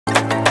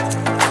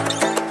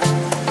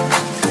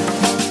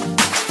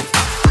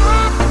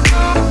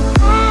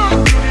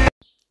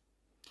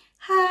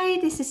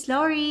is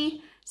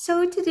Lori.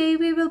 So today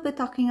we will be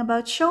talking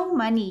about show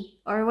money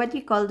or what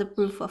we call the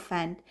proof of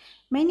fund.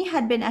 Many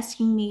had been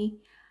asking me,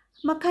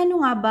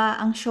 magkano nga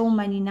ba ang show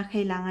money na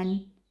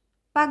kailangan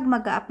pag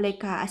mag-a-apply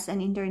ka as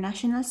an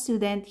international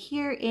student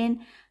here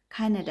in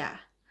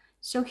Canada?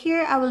 So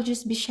here I will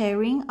just be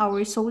sharing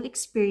our sole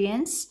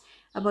experience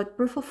about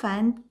proof of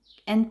fund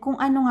and kung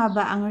ano nga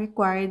ba ang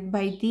required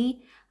by the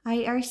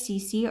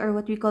IRCC or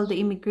what we call the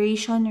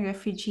Immigration,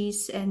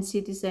 Refugees, and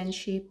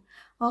Citizenship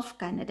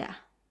of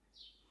Canada.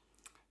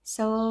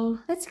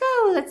 So let's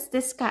go, let's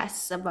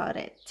discuss about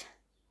it.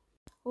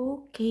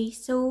 Okay,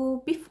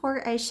 so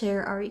before I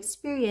share our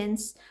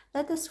experience,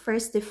 let us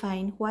first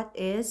define what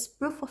is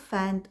proof of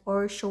fund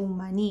or show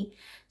money.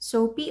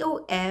 So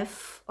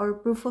POF or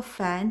proof of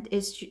fund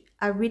is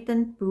a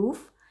written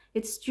proof.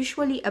 It's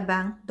usually a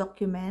bank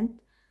document.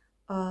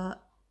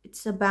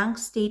 It's a bank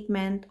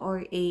statement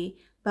or a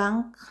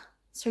bank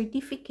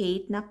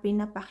certificate na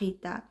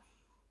pinapakita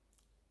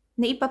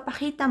na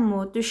ipapakita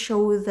mo to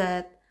show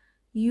that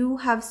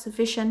you have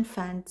sufficient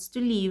funds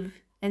to live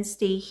and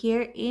stay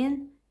here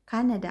in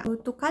Canada. So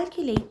to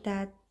calculate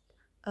that,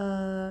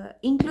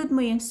 include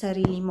mo yung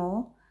sarili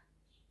mo.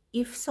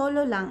 If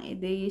solo lang,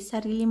 edi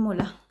sarili mo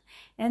lang.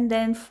 And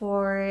then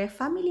for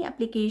family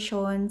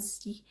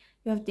applications,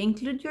 you have to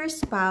include your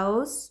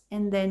spouse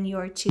and then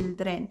your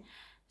children.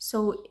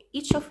 So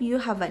each of you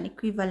have an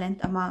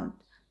equivalent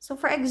amount. So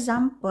for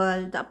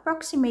example, the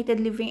approximated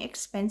living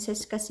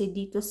expenses kasi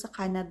dito sa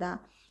Canada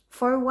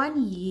for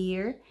 1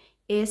 year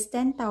is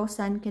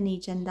 10,000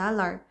 Canadian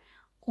dollar.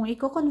 Kung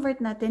i-convert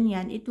natin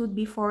yan, it would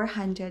be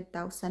 400,000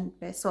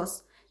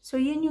 pesos. So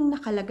yun yung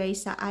nakalagay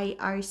sa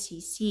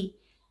IRCC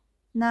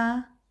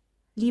na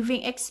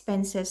living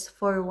expenses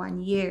for 1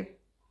 year.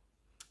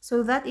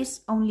 So that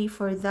is only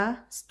for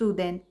the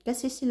student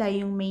kasi sila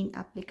yung main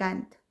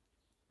applicant.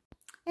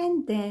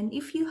 And then,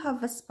 if you have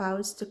a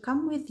spouse to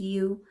come with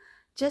you,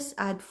 just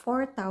add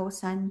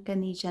 4,000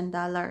 Canadian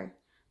dollar.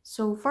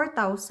 So,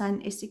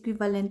 4,000 is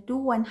equivalent to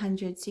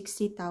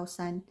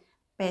 160,000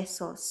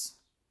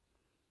 pesos.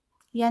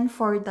 Yan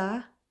for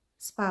the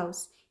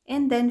spouse.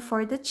 And then,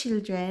 for the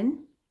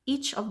children,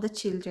 each of the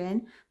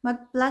children,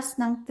 mag-plus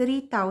ng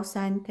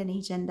 3,000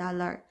 Canadian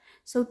dollar.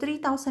 So,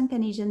 3,000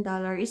 Canadian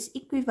dollar is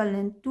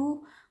equivalent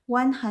to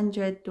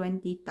 120,000.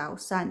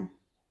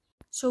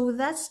 So,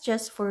 that's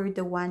just for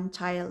the one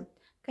child.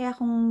 Kaya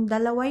kung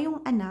dalawa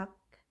yung anak,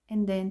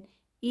 and then,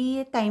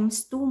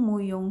 i-times 2 mo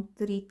yung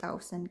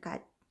 3,000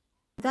 CAD.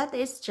 That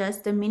is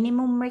just the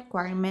minimum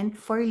requirement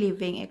for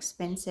living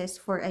expenses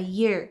for a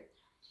year.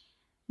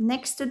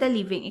 Next to the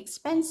living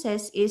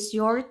expenses is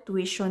your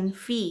tuition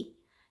fee.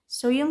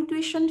 So, yung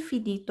tuition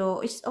fee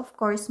dito is of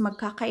course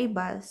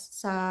magkakaiba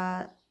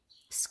sa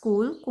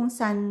school, kung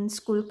saan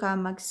school ka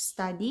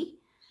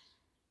mag-study.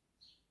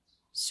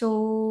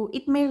 So,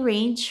 it may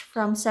range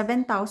from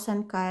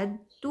 7,000 CAD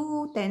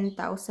to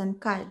 10,000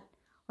 CAD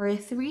or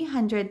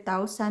 300,000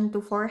 to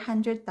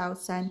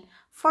 400,000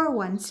 for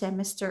 1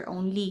 semester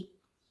only.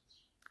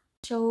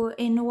 So,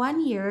 in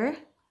 1 year,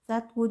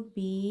 that would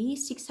be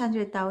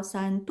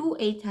 600,000 to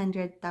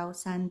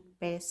 800,000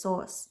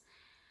 pesos.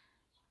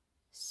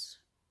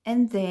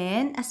 And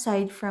then,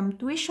 aside from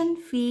tuition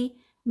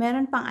fee,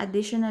 meron pang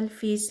additional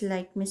fees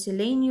like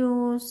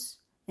miscellaneous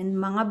and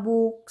mga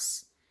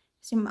books.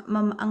 Kasi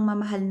ang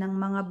mamahal ng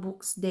mga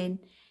books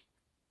din.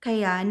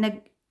 Kaya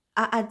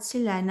nag-a-add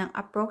sila ng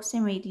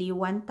approximately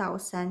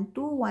 1,000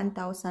 to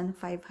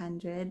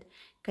 1,500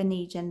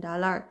 Canadian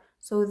dollar.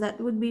 So that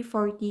would be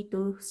 40,000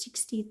 to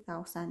 60,000.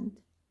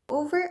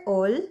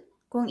 Overall,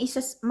 kung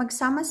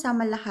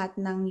magsama-sama lahat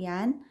ng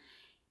yan,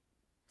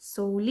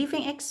 so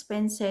living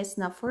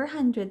expenses na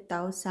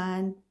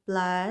 400,000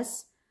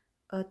 plus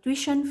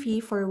tuition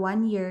fee for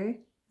 1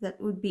 year, that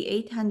would be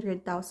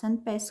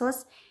 800,000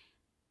 pesos.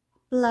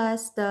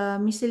 Plus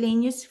the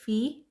miscellaneous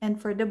fee and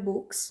for the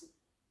books,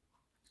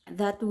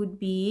 that would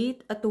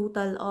be a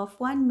total of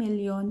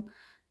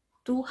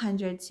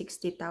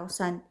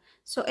 1,260,000.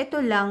 So, ito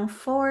lang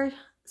for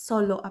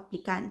solo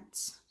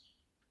applicants.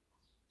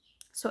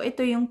 So,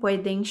 ito yung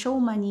pwedeng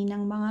show money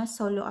ng mga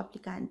solo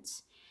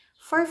applicants.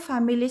 For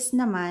families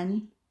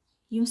naman,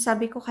 yung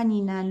sabi ko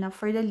kanina na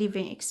for the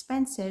living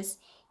expenses,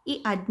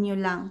 i-add nyo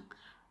lang.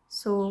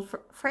 So,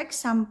 for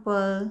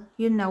example,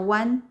 yun na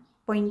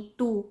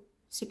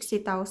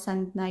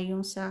 1,260,000 na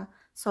yung sa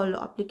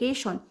solo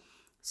application.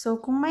 So,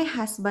 kung may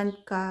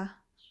husband ka,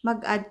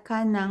 mag-add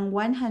ka ng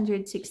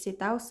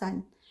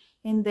 160,000.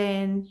 And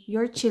then,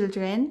 your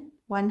children,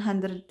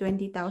 120,000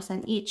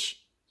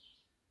 each.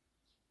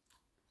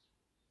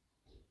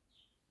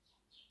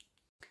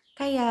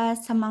 Kaya,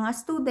 sa mga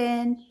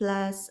student,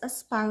 plus a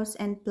spouse,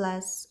 and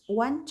plus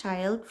one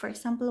child, for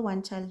example,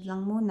 one child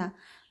lang muna,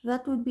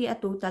 that would be a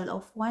total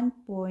of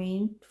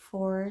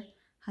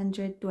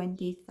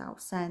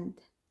 1,420,000.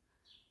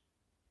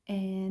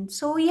 And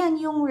so, yan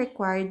yung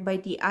required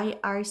by the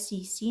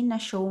IRCC na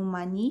show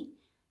money.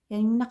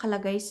 Yan yung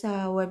nakalagay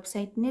sa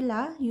website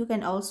nila. You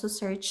can also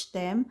search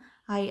them,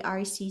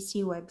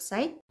 IRCC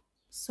website.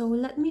 So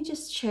let me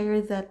just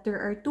share that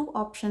there are two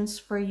options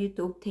for you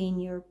to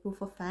obtain your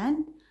proof of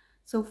fund.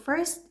 So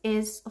first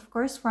is, of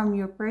course, from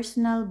your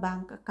personal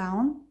bank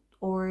account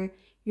or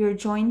your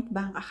joint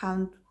bank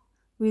account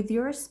with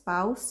your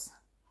spouse.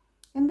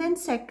 And then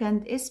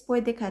second is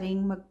pwede ka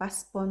ring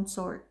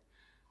magpa-sponsor.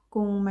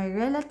 Kung may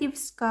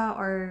relatives ka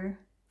or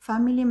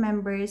family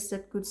members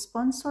that could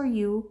sponsor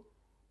you,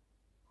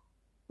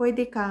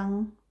 pwede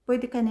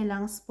ka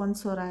nilang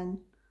sponsoran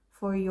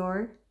for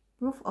your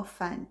proof of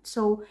fund.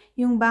 So,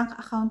 yung bank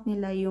account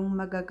nila yung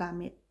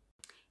magagamit.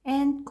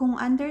 And kung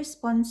under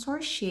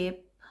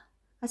sponsorship,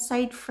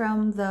 aside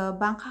from the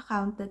bank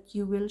account that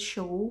you will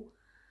show,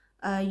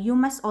 you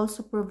must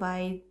also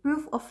provide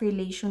proof of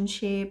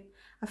relationship,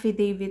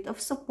 affidavit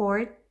of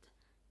support.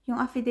 Yung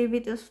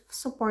affidavit of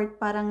support,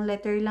 parang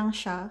letter lang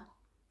siya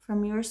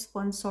from your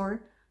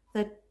sponsor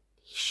that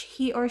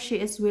he or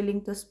she is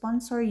willing to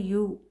sponsor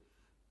you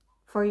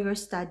for your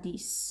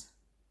studies.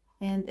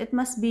 And it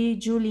must be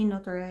duly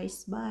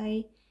notarized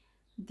by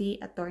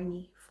the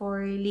attorney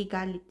for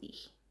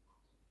legality.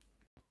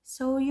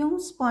 So,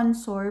 yung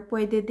sponsor,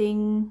 pwede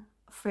ding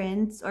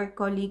friends or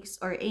colleagues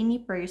or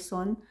any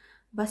person,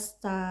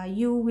 basta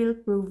you will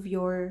prove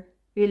your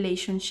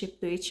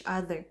relationship to each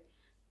other,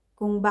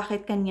 kung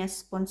bakit kanya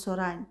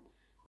sponsoran.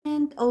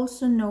 And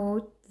also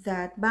note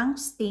that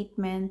bank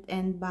statement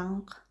and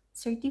bank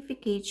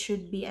certificate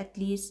should be at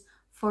least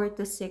 4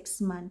 to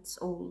 6 months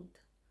old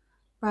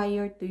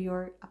prior to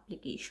your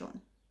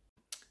application.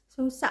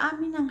 So, sa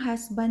amin ng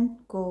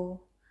husband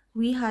ko,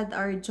 we had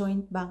our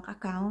joint bank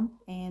account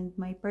and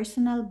my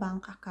personal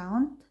bank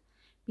account.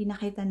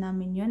 Pinakita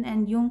namin yun.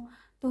 And yung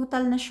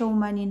total na show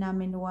money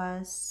namin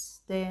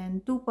was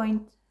then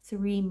 2.3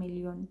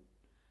 million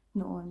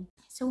noon.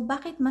 So,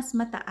 bakit mas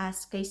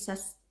mataas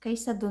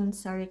kaysa dun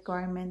sa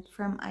requirement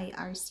from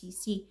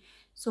IRCC?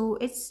 So,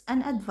 it's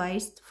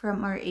unadvised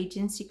from our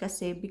agency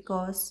kasi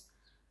because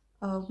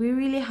we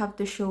really have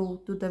to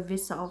show to the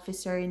visa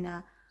officer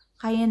na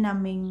kaya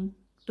naming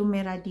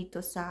tumira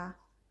dito sa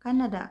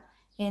Canada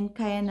and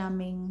kaya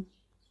naming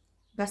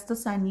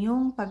gastusan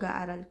yung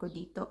pag-aaral ko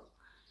dito.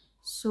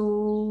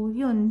 So,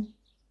 yun,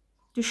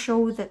 to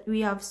show that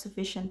we have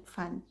sufficient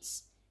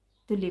funds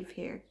to live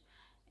here.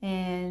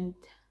 And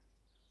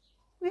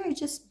we are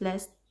just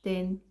blessed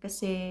din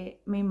kasi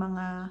may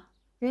mga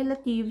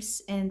relatives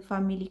and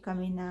family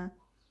kami na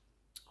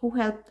who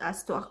helped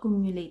us to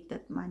accumulate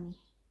that money.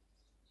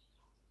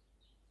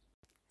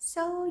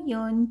 So,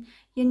 yun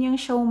yung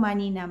show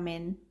money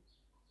namin.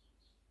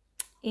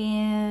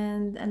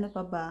 And ano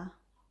pa ba?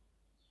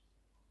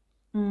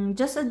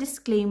 Just a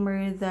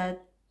disclaimer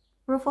that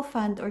proof of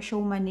fund or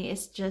show money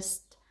is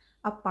just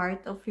a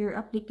part of your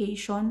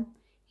application.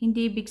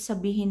 Hindi ibig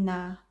sabihin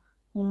na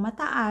kung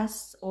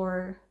mataas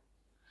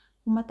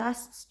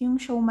yung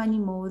show money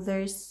mo,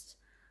 there's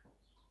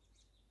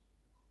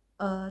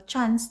a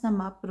chance na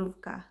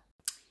ma-approve ka.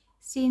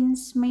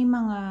 Since may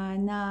mga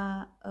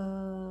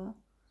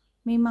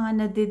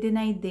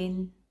nade-deny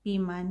din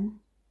PMAN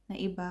na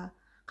iba,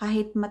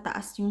 kahit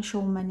mataas yung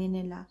show money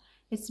nila,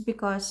 it's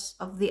because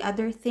of the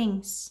other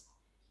things.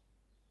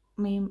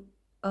 May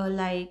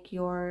like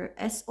your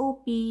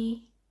SOP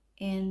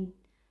and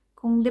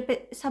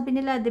sabi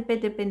nila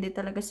depende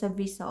talaga sa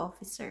visa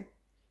officer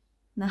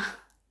na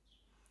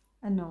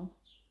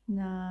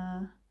na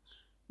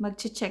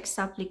magche-check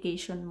sa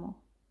application mo.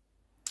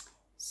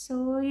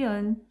 So,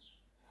 yun.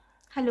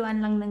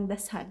 Haluan lang ng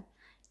dasal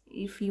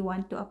if you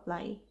want to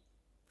apply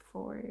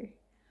for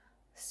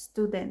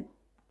student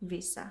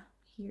visa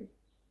here.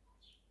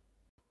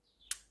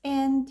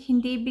 And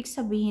hindi ibig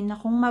sabihin na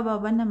kung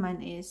mababa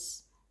naman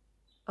is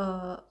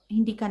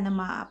hindi ka na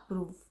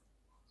ma-approve.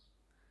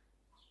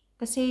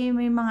 Kasi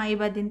may mga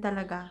iba din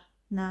talaga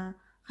na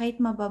kahit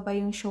mababa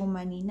yung show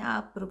money,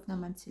 na-approve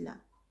naman sila.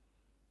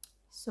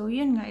 So,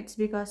 yun nga, it's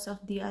because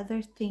of the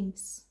other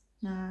things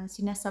na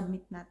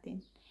sinasubmit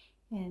natin.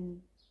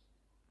 And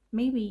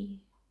maybe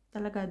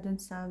talaga dun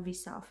sa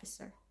visa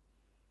officer.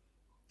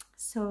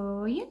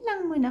 So, yun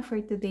lang muna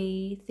for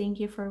today. Thank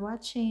you for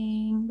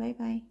watching.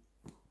 Bye-bye.